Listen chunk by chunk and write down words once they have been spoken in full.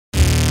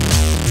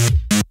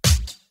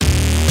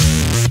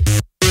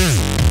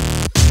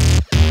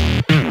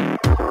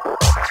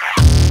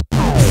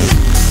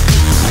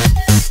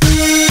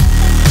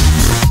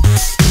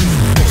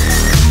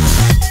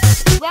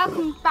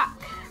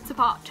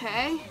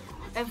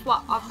of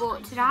what I've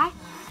bought today.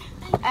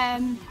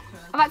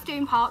 I've had to do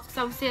in parts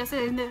because obviously I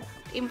said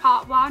in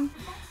part 1,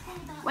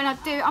 when I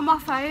do it on my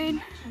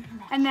phone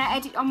and then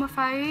edit on my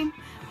phone,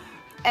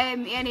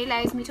 it only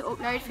allows me to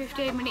upload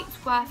 15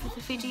 minutes worth of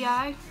the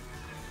video.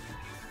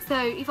 So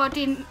if I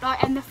didn't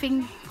like end the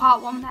thing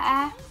part 1 there,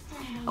 I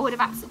would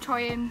have had to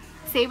try and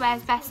see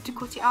where's best to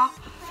cut it off.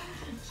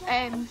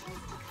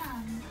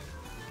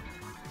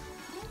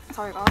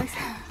 Sorry guys.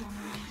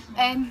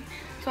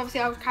 So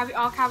obviously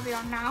I'll carry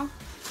on now.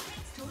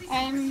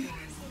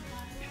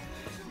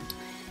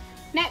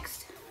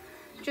 Next,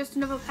 just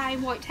another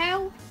plain white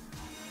tail.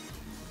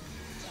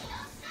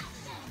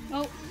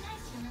 Oh.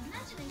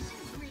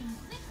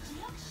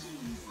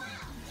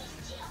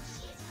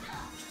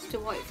 Just a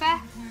white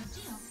vest.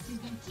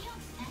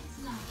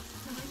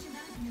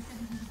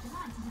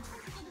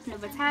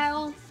 Another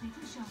tail.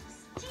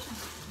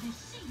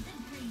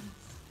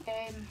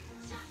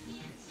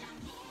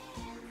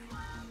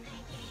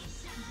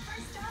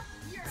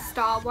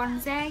 Star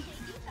onesie.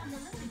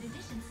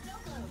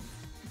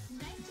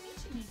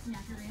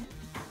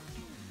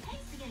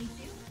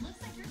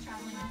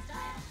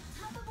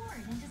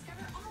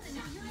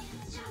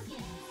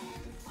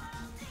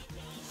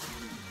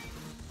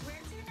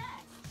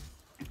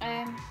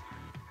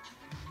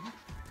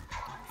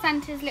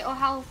 Santa's little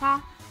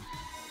helper.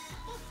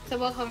 So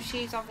welcome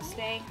shoes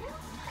obviously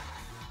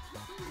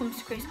comes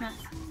to Christmas.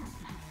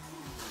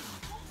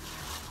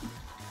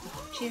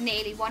 She's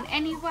nearly one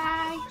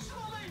anyway.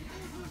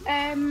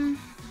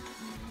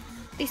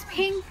 This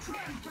pink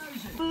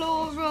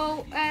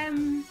floral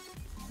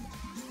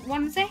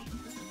onesie.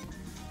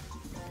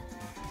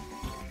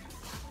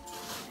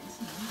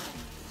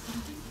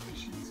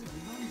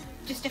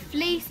 Just a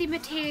fleecy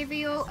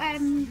material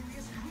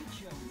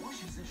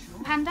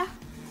panda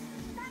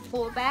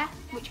or bear,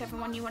 whichever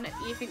one you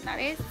think that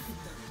is.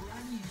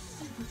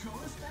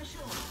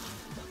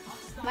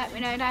 Let me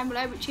know down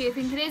below which you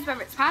think it is,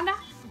 whether it's panda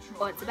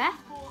or it's a bear.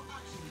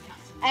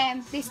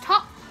 This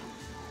top,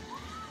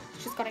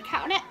 just got a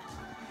cat on it.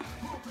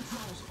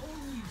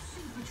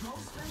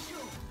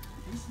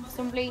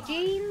 Some blue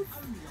jeans.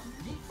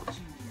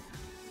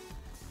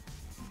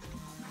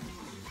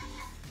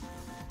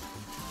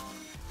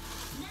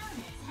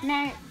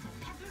 Now,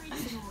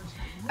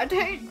 I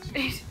don't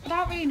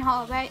really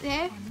know about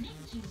this.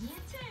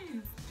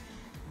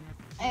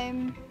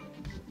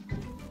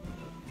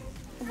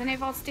 There's an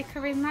Evolve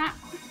sticker in that.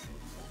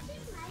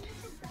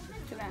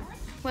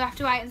 We'll have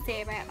to wait and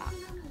see about that.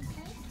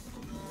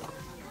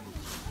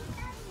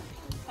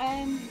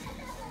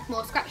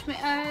 More scratch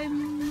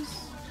mittens.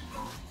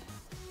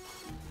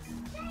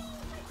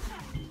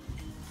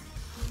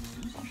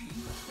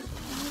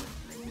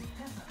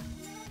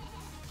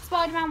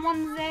 Spider-Man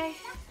onesie.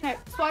 No,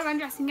 Spider-Man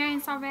dressing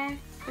gown, sorry,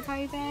 for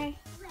Toby.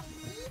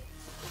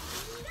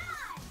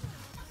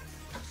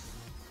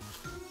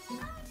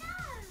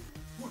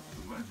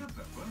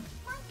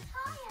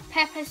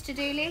 Pepper's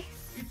to-do list.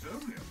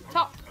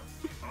 Top.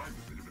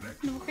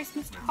 Another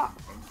Christmas top.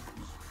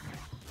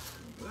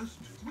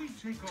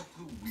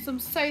 Some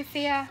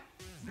Sophia,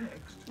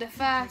 the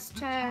first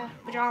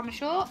pyjama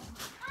short.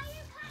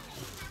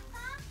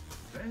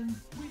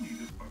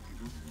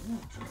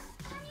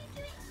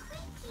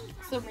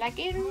 Some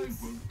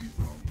leggings.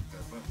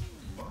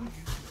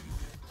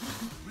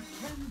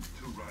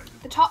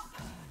 The top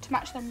to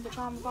match them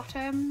pyjama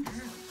bottoms.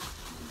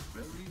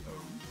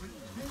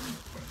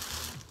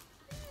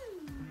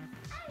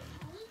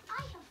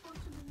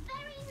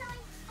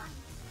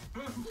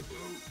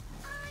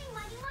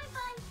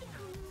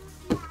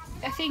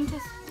 I think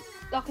it's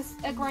like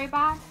a grey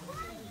bag.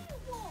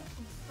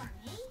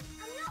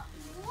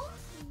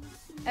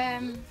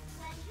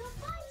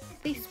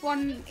 This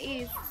one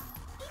is,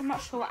 I'm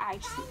not sure what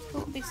age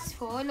this is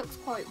for. It looks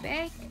quite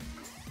big.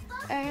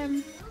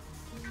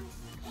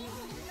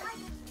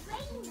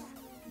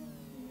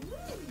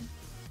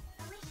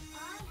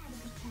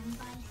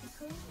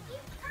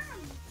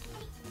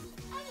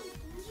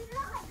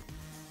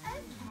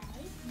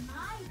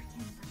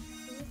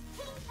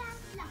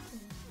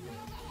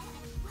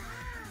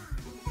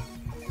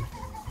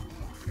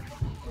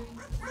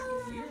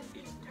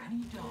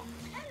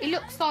 It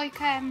looks like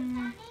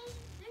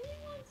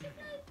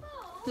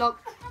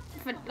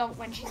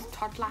when she's a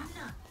toddler,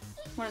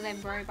 one of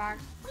them grow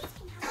bags.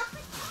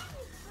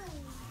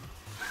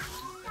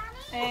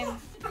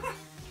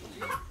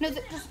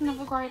 Just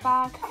another grow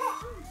bag.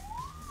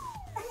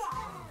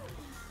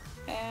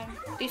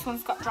 This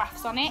one's got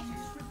drafts on it.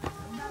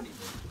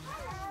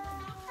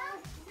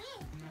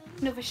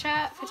 Another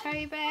shirt for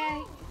Toby.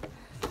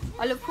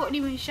 I love putting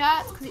him in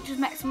shirts because it just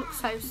makes him look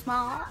so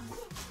smart.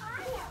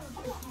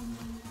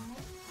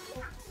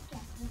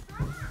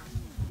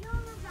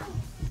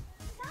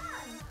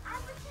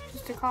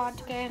 Just a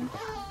cardigan.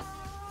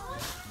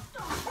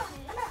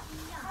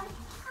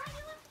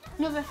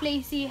 Another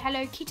fleecy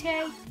Hello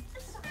Kitty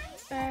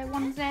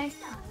onesie.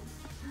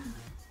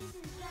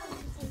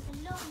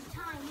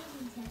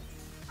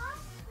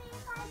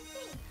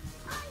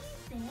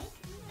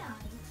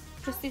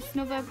 Just this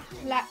another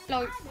black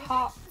like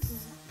hearts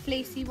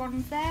fleecy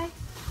ones there.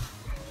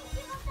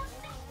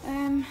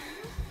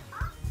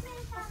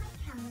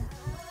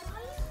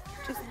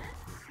 Just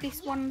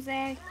this one's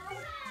there.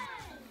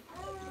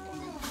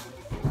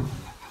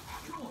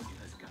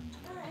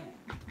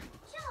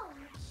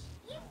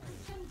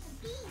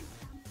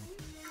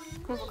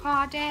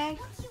 Avocado.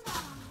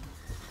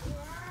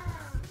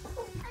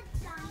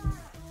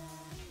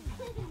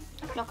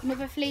 Like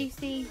another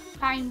fleecy,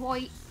 plain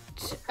white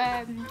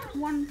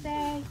ones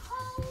there.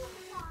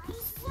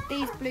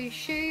 These blue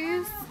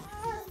shoes.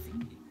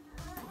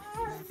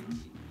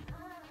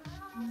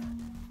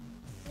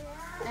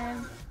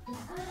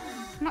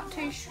 Not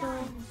too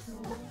sure.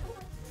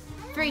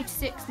 3 to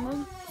 6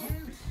 months.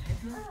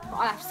 But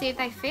I'll have to see if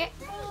they fit.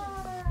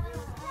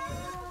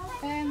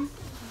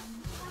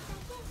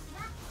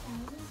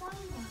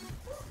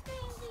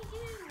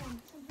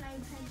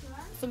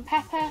 Some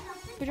pepper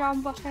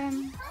pajama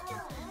bottoms.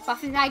 But I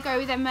think they go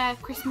with them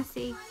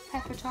Christmassy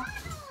pepper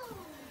tops.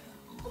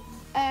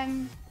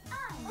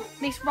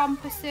 This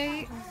romper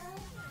suit.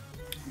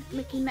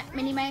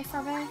 Minnie Mouse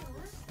of it.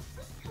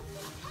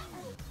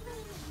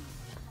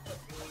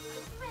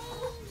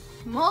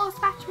 More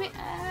spatch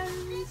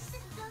mittens.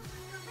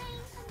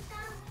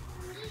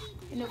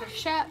 Another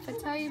shirt for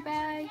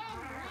Toby.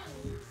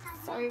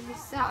 Sorry if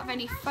this is out of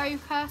any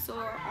focus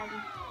or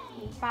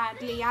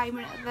badly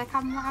aiming at the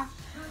camera.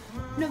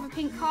 Another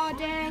pink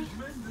cardi.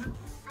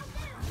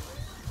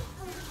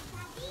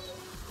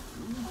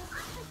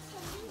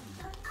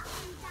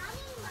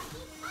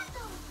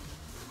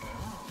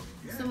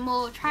 Some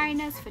more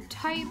trainers for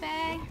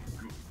Toby.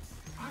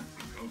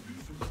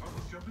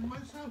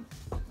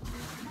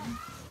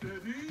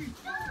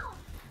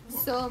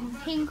 Some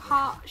pink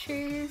heart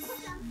shoes.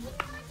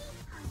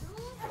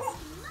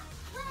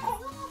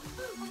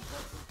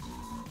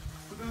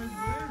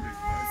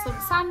 Some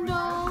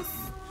sandals.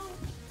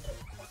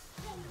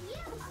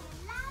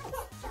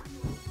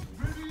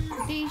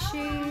 These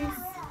shoes.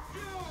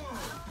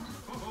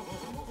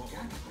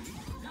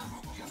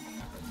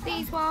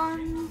 These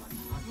ones.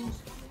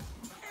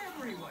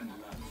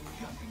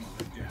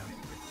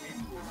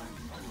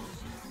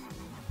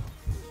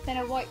 Then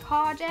a white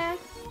cardi.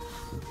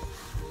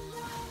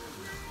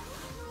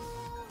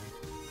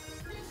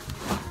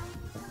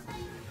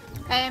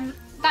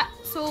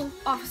 That's all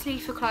obviously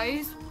for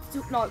clothes,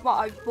 like what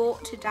I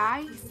bought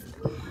today.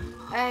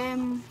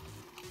 Then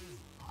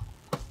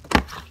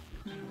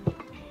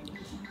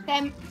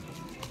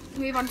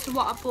move on to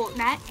what I bought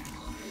next.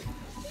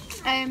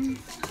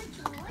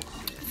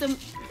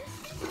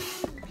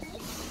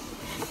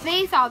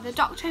 These are the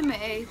Dr.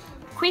 Moo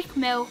Quick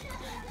Milk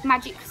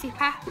Magic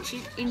Sipper, which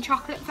is in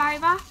chocolate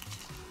flavour.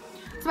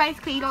 So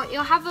basically, like,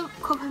 you'll have a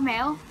cup of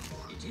milk,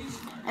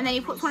 and then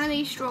you put one of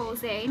these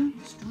straws in,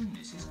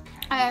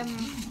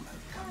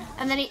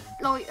 and then it,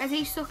 like, as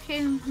he's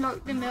sucking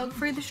like the milk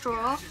through the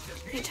straw,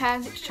 it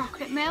turns into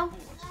chocolate milk.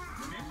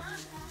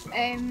 So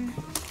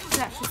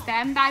that's just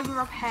them. They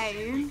were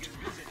 £1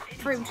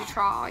 for him to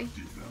try.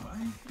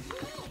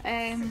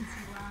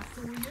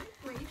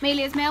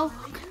 Amelia's milk,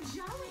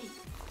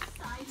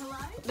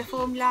 the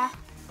formula.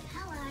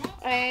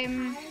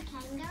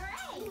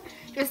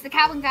 Just the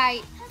Cow and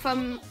Gate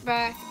from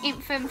birth,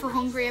 infant for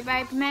hungrier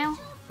baby milk.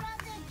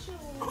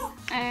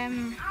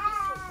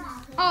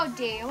 Oh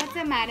dear, what's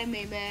the matter,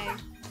 Moo Moo?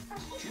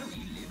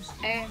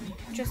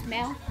 Just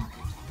milk.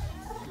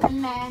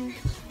 And then,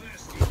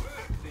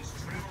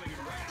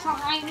 so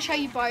I'm going to show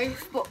you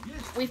both, but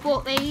we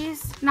bought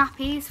these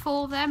nappies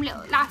for them,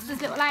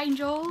 Laster's Little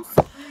Angels.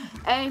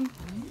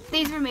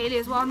 These are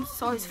Amelia's ones,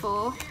 size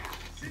 4.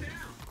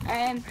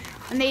 And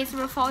these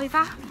are a £5.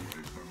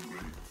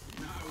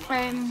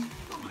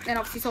 Then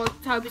obviously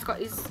Toby's got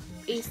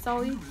his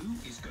size.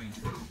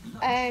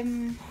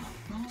 And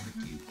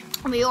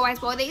we always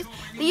buy these.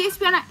 They used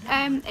to be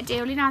on a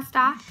deal in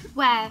Asda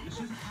where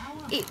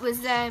it was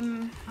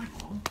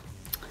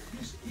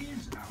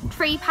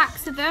 3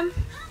 packs of them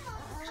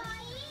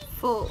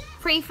for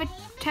free for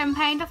 £10,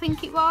 I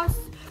think it was.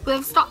 But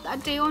they've stopped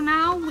that deal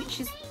now, which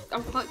is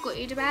I'm quite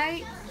gutted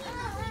about.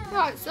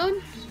 Right,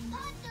 son.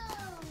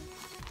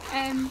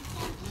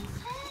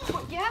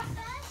 But yeah,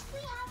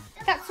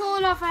 that's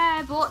all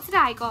I've bought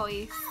today,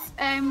 guys.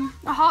 I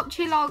hope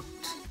you liked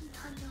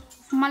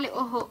my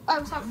little hook.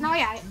 Oh, sorry, no,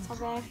 yeah,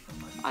 sorry,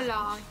 I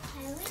lie.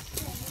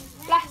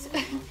 Last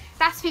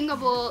thing I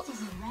bought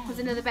was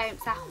another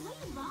bouncer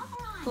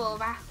for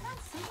her.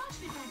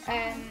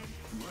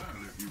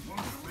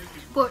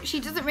 But she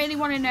doesn't really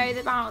want to know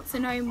the bouncer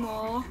no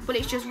more. But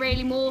it's just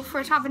really more for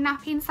her to have a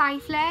nap in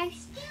safely.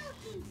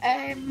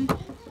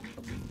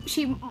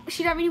 She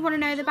don't really want to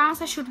know the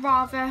bouncer. She'd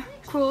rather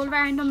crawl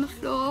around on the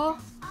floor.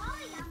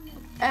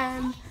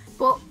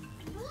 But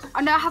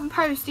I know I haven't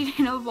posted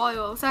in a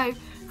while, so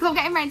because I'm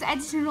getting around to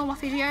editing all my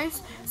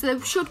videos, so they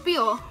should be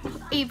up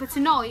either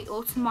tonight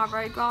or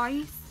tomorrow,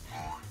 guys.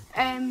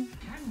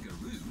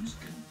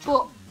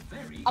 But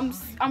I'm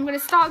gonna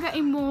start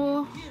getting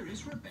more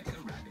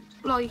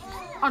like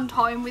on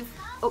time with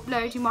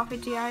uploading my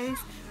videos.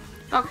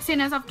 Like as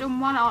soon as I've done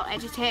one, I'll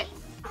edit it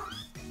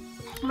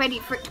ready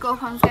for it to go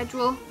up on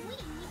schedule.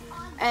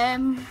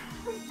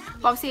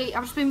 Obviously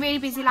I've just been really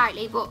busy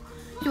lately, but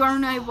if you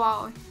want to know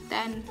why,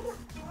 then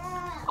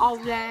I'll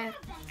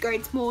go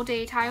into more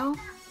detail.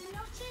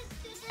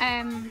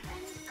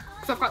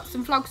 Because I've got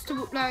some vlogs to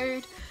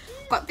upload,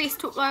 I've got this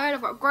to upload,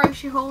 I've got a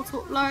grocery haul to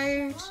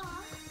upload.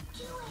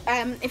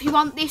 If you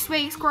want this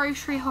week's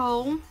grocery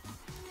haul,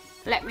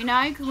 let me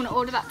know, because I'm going to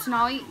order that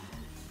tonight.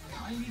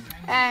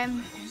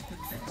 And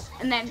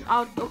then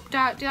I'll do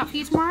that for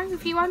you tomorrow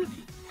if you want.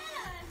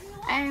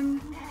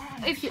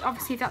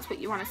 Obviously if that's what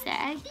you want to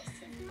say.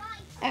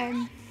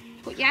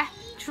 But yeah,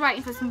 just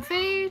waiting for some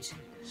food.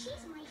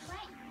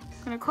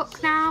 I'm gonna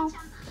cook now.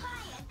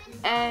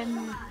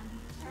 And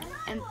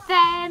then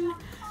I'm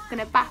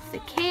gonna bath the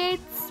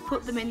kids,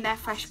 put them in their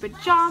fresh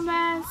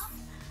pajamas,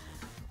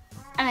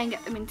 and then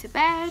get them into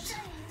bed.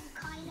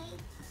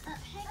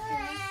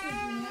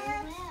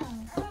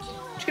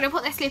 Just gonna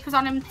put their slippers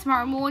on them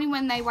tomorrow morning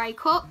when they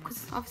wake up,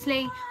 because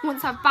obviously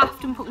once I've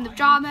bathed and put them in the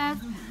pajamas,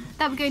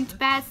 they'll be going to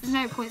bed, so there's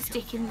no point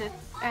sticking the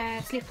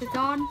slippers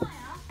on.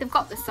 They've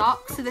got the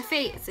socks, so the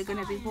feet are going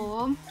to be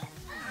warm,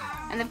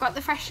 and they've got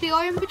the freshly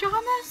ironed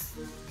pajamas,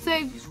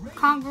 so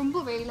can't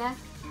grumble really.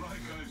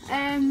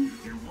 And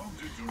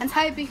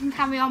Toby can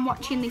carry on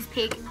watching this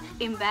pig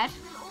in bed,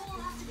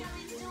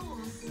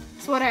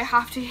 so I don't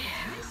have to,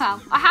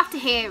 well, I have to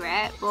hear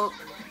it, but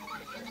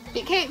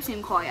it keeps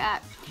him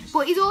quiet.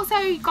 But he's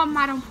also gone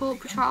mad on Paw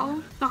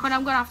Patrol. Like, I know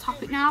I'm going off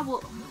topic now,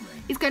 but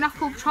he's going off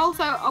Paw Patrol,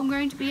 so I'm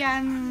going to be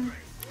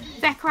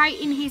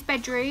decorating his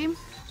bedroom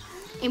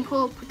in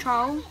Paw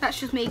Patrol. That's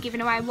just me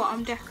giving away what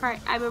I'm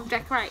decorating. I will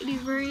decorate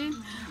his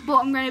room, but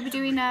I'm going to be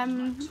doing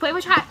I'm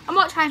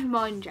not changing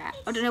my mind yet.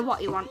 I don't know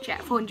what he wants yet,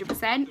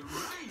 400%.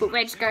 But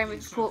we're just going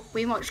with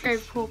we might just go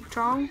with Paw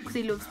Patrol because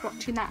he loves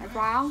watching that as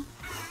well.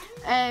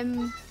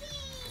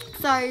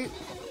 So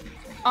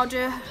I'll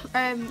do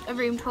a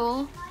room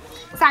tour.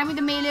 Same with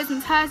Amelia's,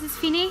 and hers is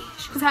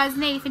finished because hers is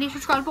nearly finished.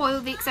 I've got to buy all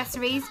the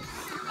accessories.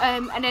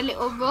 And a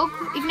little rug.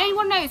 If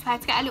anyone knows where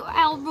to get a little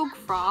L rug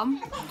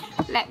from,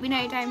 let me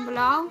know down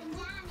below.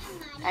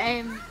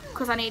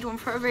 Because I need one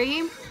for a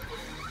room.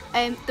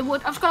 The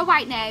wood, I've just got to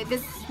wait now.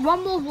 There's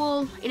one more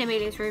wall in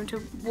Amelia's room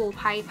to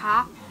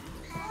wallpaper.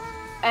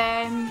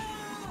 And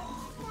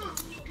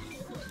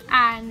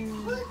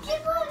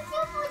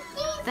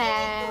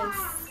there's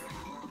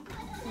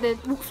the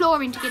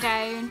flooring to get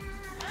down.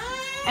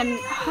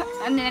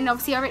 And then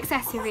obviously our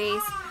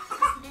accessories.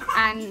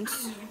 And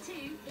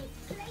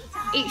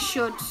it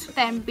should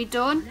then be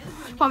done.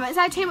 Well, I'm not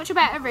saying too much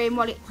about a room,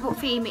 what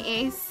theme it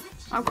is.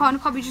 I'll kind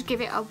of probably just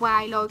give it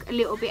away like a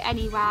little bit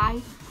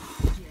anyway.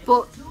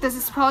 But there's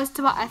a surprise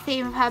to what a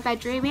theme of her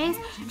bedroom is.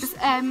 Just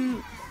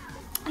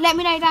let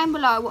me know down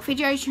below what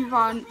videos you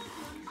want,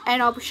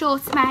 and I'll be sure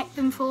to make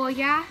them for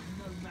you.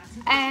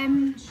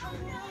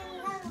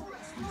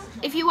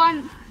 If you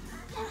want,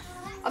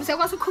 obviously I've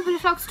got a couple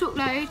of vlogs to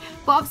upload,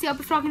 but obviously I'll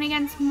be vlogging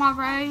again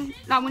tomorrow.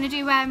 Like, I'm going to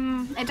do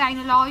a day in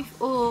the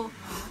life, or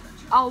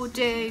I'll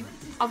do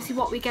obviously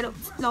what we get up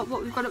to, like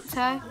what we've got up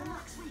to.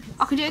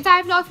 I can do a day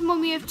of life with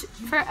mummy of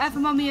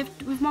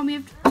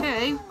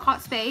two,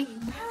 can't speak.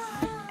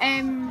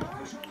 And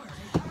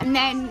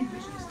then,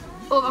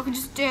 or I can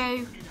just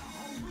do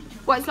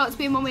what it's like to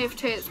be a mummy of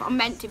two. That's what I'm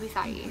meant to be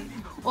saying.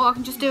 Or I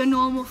can just do a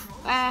normal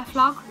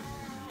vlog.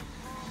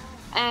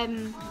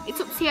 It's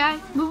up to you.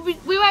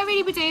 We won't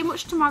really be doing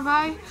much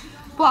tomorrow,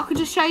 but I can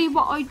just show you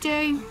what I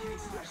do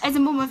as a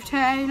mum of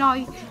two,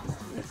 like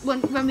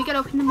when we get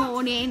up in the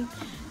morning.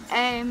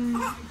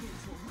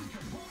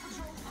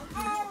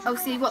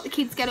 Obviously what the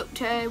kids get up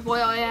to,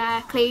 why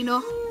I clean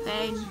up,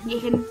 and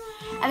then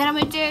I'm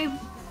going to do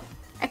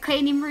a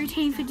cleaning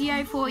routine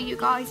video for you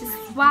guys as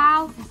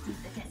well.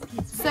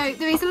 So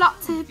there is a lot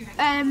of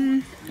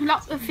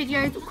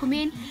videos that come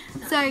in,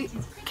 so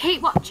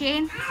keep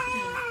watching,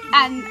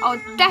 and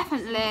I'll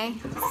definitely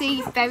see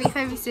you very,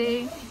 very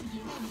soon.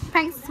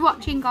 Thanks for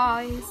watching,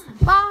 guys.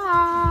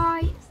 Bye.